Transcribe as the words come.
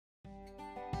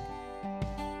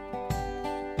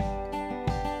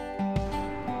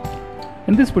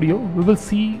In this video we will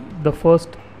see the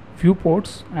first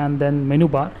viewports and then menu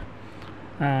bar.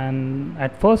 And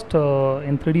at first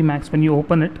in 3D Max, when you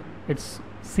open it, it's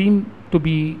seem to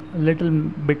be a little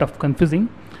bit of confusing.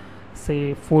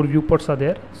 Say 4 viewports are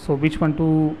there, so which one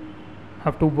to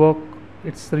have to work,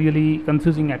 it's really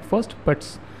confusing at first,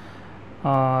 but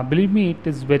believe me, it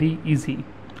is very easy.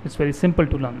 It's very simple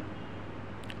to learn.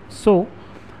 So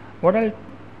what I'll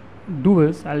do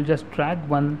is I'll just drag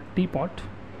one teapot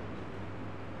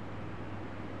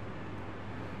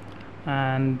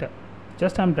and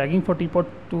just I'm dragging for teapot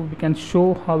to we can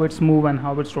show how it's move and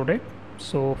how it's rotate.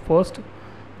 So first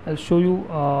I'll show you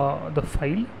the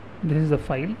file. This is the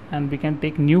file, and we can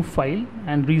take new file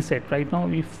and reset. Right now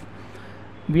if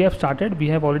we have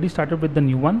already started with the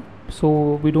new one,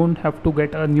 so we don't have to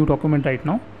get a new document right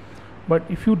now. But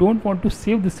if you don't want to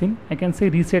save this in, I can say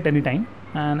reset anytime,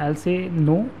 and I'll say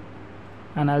no,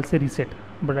 and I'll say reset.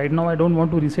 But right now I don't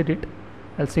want to reset it,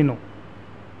 I'll say no.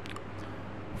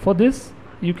 For this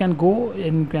you can go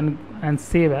and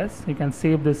save as. You can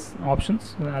save this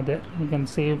options there. You can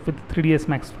save with 3ds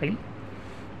Max file.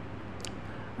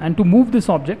 And to move this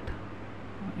object,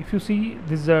 if you see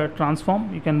this is a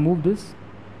transform, you can move this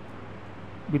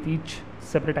with each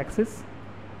separate axis.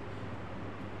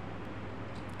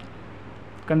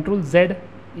 Control Z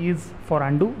is for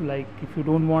undo, like if you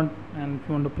don't want, and if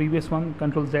you want the previous one,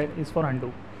 Control Z is for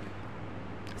undo.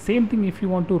 Same thing if you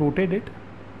want to rotate it,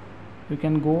 you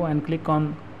can go and click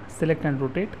on select and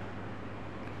rotate.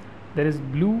 There is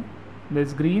blue, there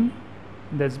is green,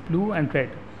 there is blue and red.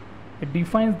 It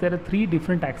defines there are 3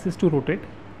 different axes to rotate.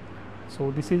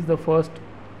 So this is the first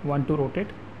one to rotate,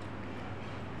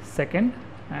 second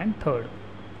and third.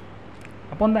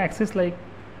 Upon the axis like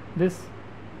this,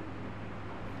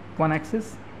 one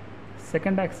axis,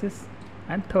 second axis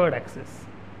and third axis.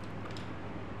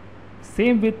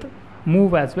 Same with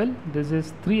move as well. This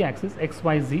is 3 axes, X,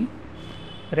 Y, Z,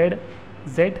 red,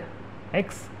 Z,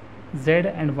 X, Z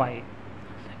and Y.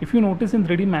 If you notice in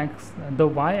 3D Max, the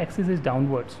Y axis is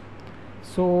downwards.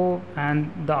 So,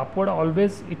 and the upward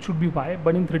always it should be Y,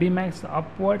 but in 3D Max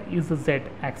upward is the Z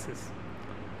axis.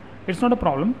 It's not a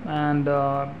problem, and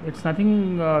it's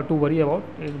nothing to worry about.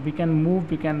 We can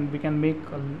move, we can make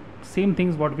same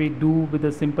things what we do with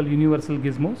the simple universal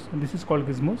gizmos. This is called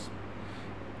gizmos.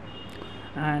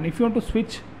 And if you want to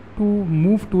switch to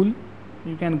move tool,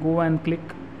 you can go and click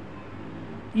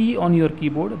E on your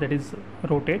keyboard, that is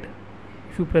rotate.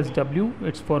 If you press W,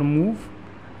 it's for move,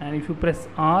 and if you press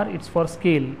R, it's for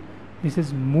scale. This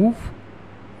is move,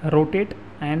 rotate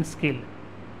and scale.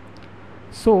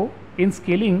 So in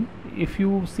scaling, if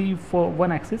you see for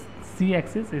one axis, Z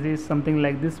axis, it is something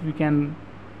like this, we can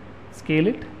scale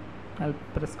it. I'll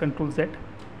press Ctrl Z.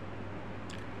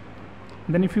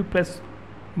 Then if you press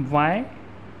Y,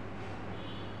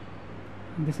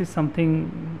 this is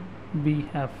something we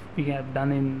have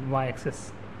done in Y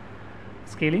axis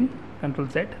scaling,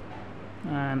 Ctrl Z,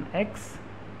 and X,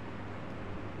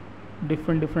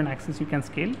 different axes you can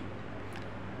scale.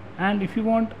 And if you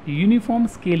want uniform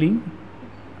scaling,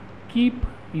 keep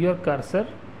your cursor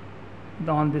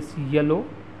on this yellow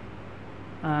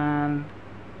and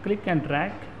click and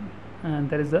drag, and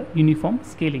there is a uniform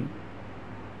scaling.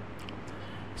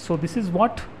 So this is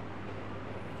what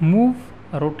move,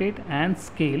 rotate and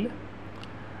scale.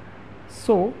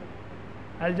 So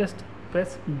I'll just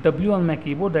press W on my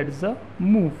keyboard, that is a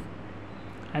move.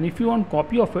 And if you want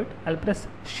copy of it, I'll press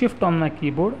shift on my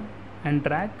keyboard and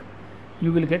drag,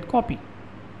 you will get copy.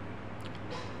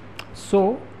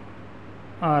 So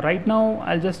right now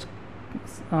I'll just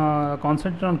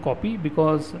concentrate on copy,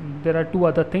 because there are 2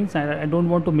 other things I don't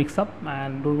want to mix up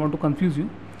and don't want to confuse you.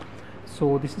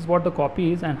 So this is what the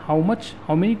copy is, and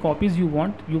how many copies you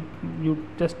want, you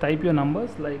just type your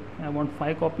numbers, like I want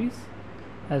 5 copies,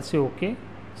 I'll say OK.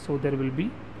 So there will be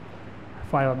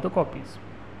 5 of the copies.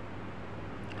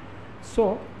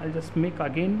 So I'll just make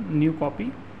again new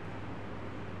copy.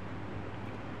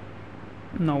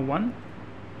 Now 1.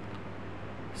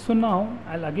 So now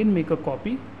I'll again make a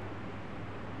copy.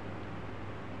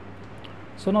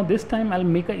 So now this time I'll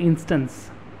make an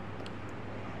instance.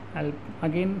 I'll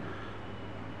again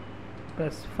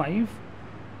press 5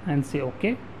 and say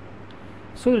OK.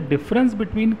 So the difference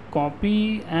between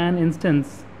copy and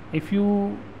instance, if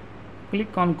you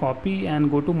click on copy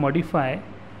and go to modify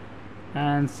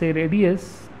and say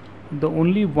radius, the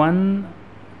only one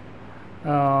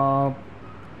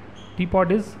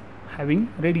teapot is having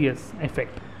radius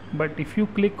effect. But if you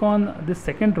click on this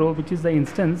second row, which is the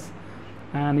instance,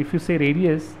 and if you say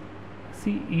radius,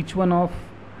 see each one of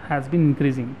has been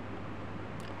increasing.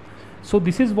 So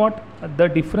this is what the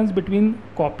difference between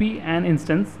copy and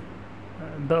instance.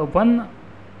 The one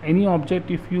any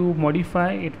object if you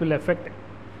modify, it will affect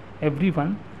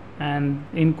everyone, and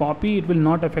in copy it will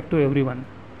not affect to everyone.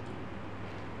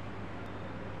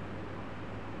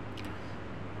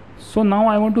 So now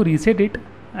I want to reset it.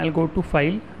 I'll go to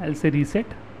file, I'll say reset.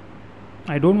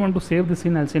 I don't want to save this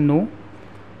in, I'll say no.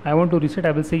 I want to reset,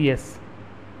 I will say yes.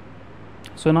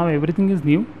 So now everything is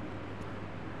new.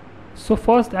 So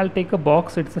first I'll take a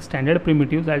box, it's a standard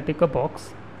primitives. I'll take a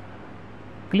box,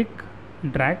 click,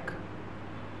 drag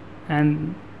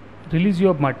and release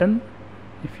your button.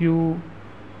 If you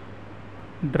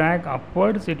drag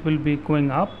upwards, it will be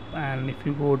going up, and if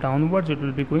you go downwards, it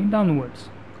will be going downwards.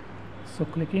 So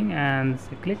clicking and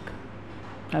say click.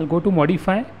 I'll go to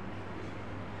modify,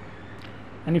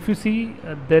 and if you see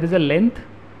there is a length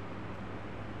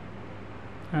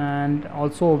and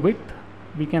also a width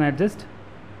we can adjust,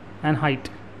 and height.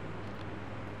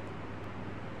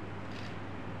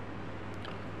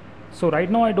 So right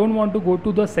now I don't want to go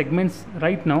to the segments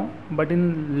right now, but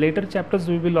in later chapters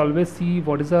we will always see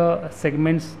what is a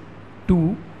segments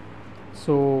 2.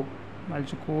 So I'll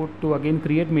just go to again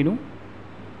create menu,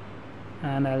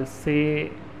 and I'll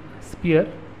say sphere.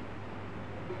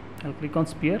 I'll click on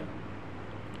sphere.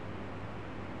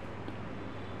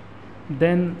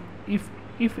 Then if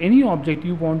any object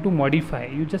you want to modify,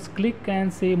 you just click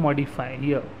and say modify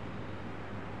here,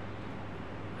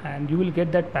 and you will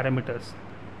get that parameters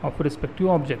of respective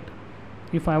object.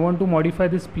 If I want to modify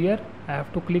this sphere, I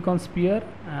have to click on sphere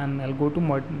and I'll go to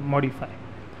modify.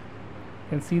 You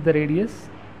can see the radius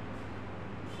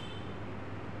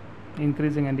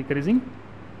increasing and decreasing,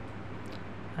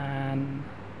 and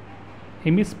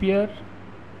hemisphere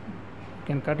you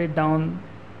can cut it down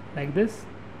like this,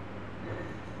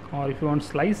 or if you want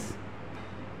slice,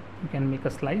 you can make a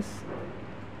slice.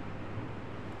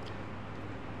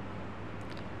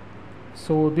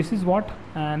 So this is what.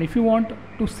 And if you want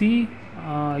to see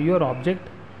your object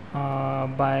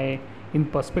by in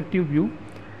perspective view,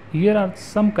 here are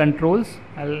some controls.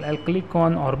 I'll click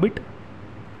on orbit.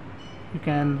 You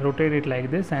can rotate it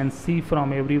like this and see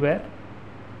from everywhere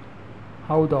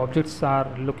how the objects are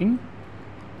looking.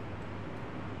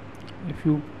 If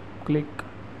you click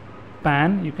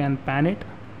pan, you can pan it,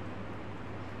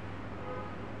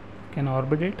 you can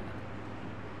orbit it.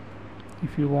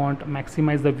 If you want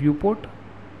maximize the viewport,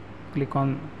 click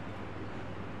on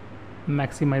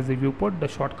maximize the viewport. The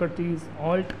shortcut is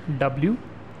Alt W.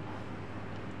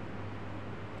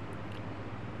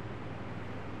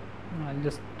 I'll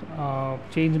just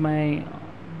change my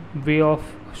way of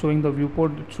showing the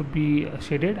viewport. It should be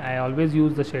shaded. I always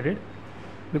use the shaded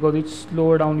because it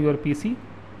slows down your PC.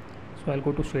 So I'll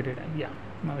go to shaded. Yeah,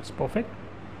 now it's perfect.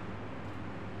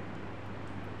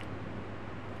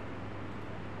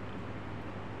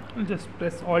 I'll just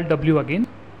press Alt W again.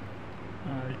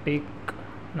 I'll take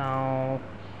now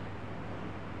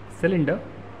cylinder,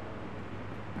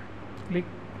 click,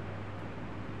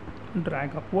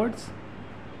 drag upwards,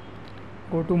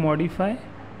 go to modify,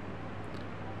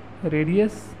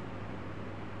 radius,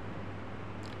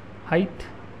 height,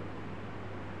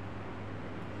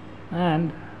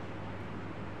 and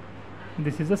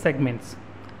this is the segments.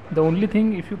 The only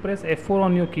thing, if you press F4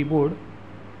 on your keyboard,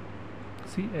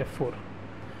 see F4,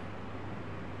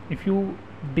 if you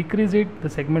decrease it, the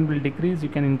segment will decrease. You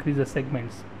can increase the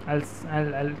segments.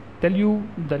 I'll tell you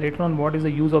the later on what is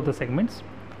the use of the segments.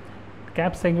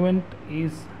 Cap segment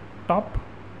is top,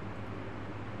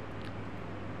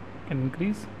 can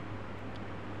increase.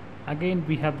 Again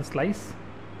we have the slice,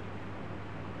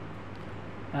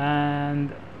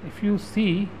 and if you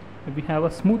see we have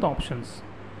a smooth options.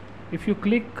 If you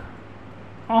click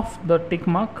off the tick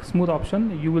mark smooth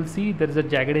option, you will see there is a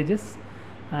jagged edges,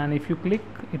 and if you click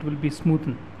it will be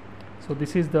smoothened. So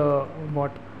this is the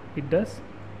what it does.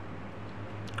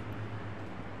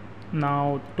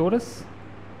 Now Taurus,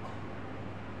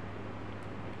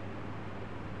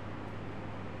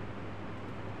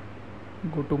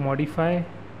 go to modify,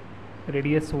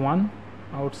 radius 1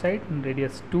 outside and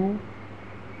radius 2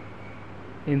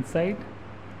 inside,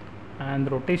 and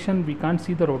rotation we can't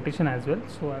see the rotation as well,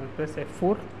 so I'll press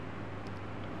F4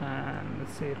 and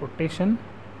let's say rotation,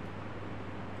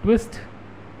 twist,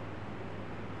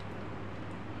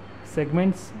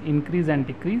 segments increase and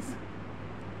decrease.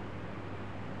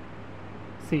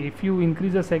 See, if you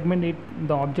increase the segment,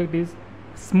 the object is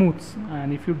smooth,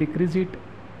 and if you decrease it,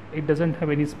 it doesn't have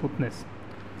any smoothness.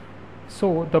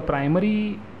 So the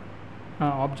primary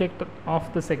object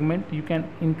of the segment you can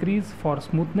increase for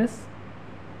smoothness,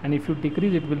 and if you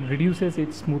decrease it will reduces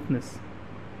its smoothness.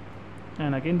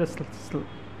 And again the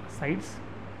sides,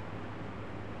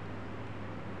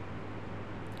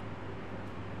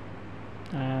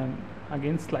 and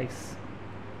again slice.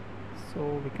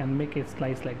 So we can make a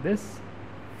slice like this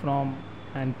from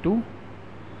and to.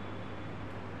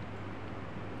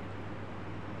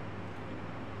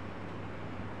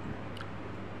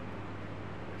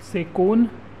 Say cone,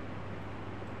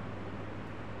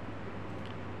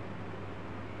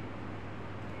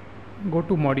 go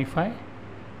to modify,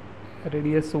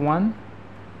 radius 1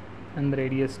 and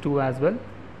radius 2 as well.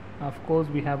 Of course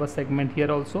we have a segment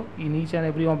here also. In each and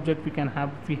every object we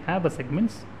have a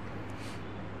segments.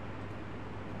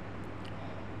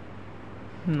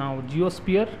 Now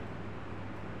geosphere,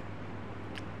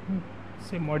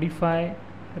 say modify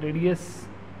radius.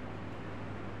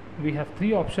 We have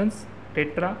three options: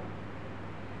 tetra,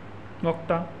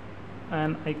 octa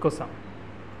and icosa.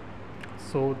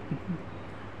 So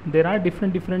there are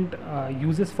different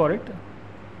uses for it,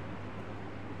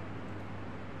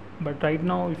 but right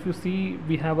now if you see,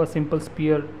 we have a simple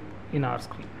sphere in our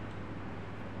screen.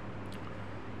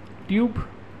 Tube,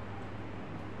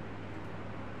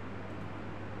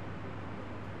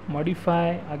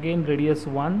 modify again radius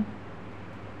 1,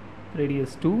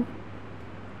 radius 2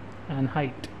 and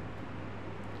height,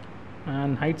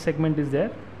 and height segment is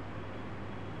there,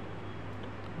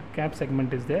 cap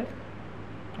segment is there,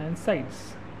 and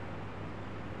sides.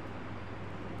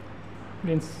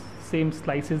 Again same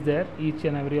slice is there, each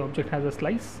and every object has a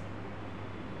slice.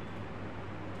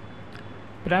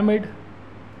 Pyramid,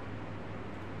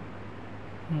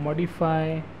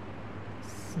 modify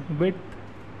width,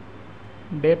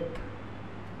 depth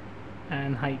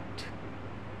and height.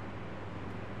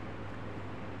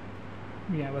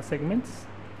 We have a segments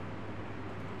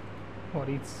for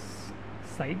each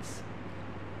sides.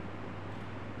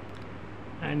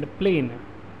 And plane,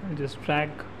 just drag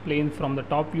plane from the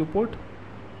top viewport.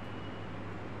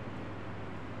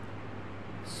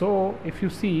 So if you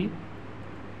see,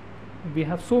 we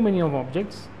have so many of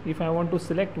objects. If I want to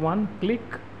select one, click.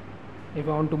 If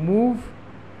I want to move,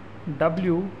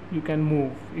 W, you can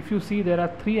move. If you see, there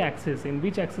are three axes. In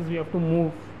which axis we have to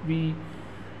move, we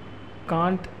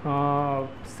can't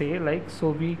say like,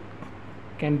 so we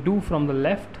can do from the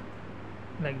left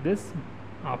like this,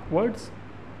 upwards,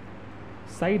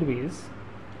 sideways,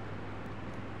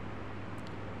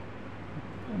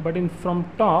 but from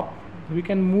top we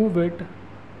can move it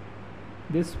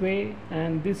this way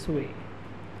and this way.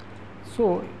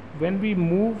 So when we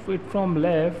move it from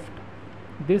left,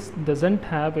 this doesn't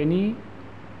have any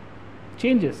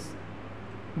changes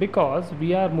because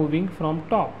we are moving from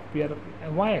top, we are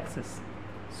y-axis.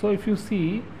 So if you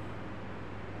see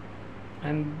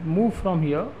and move from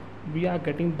here, we are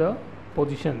getting the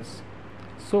positions.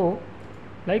 So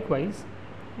likewise,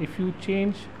 if you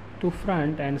change to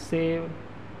front and say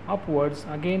upwards,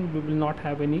 again we will not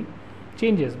have any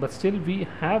changes, but still we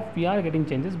are getting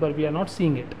changes, but we are not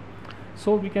seeing it.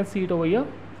 So we can see it over here.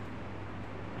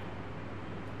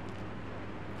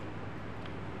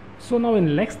 So now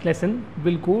in next lesson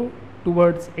we'll go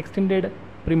towards extended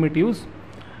primitives,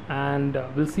 and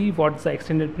we'll see what the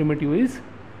extended primitive is.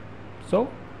 So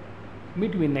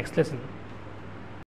meet you in next lesson.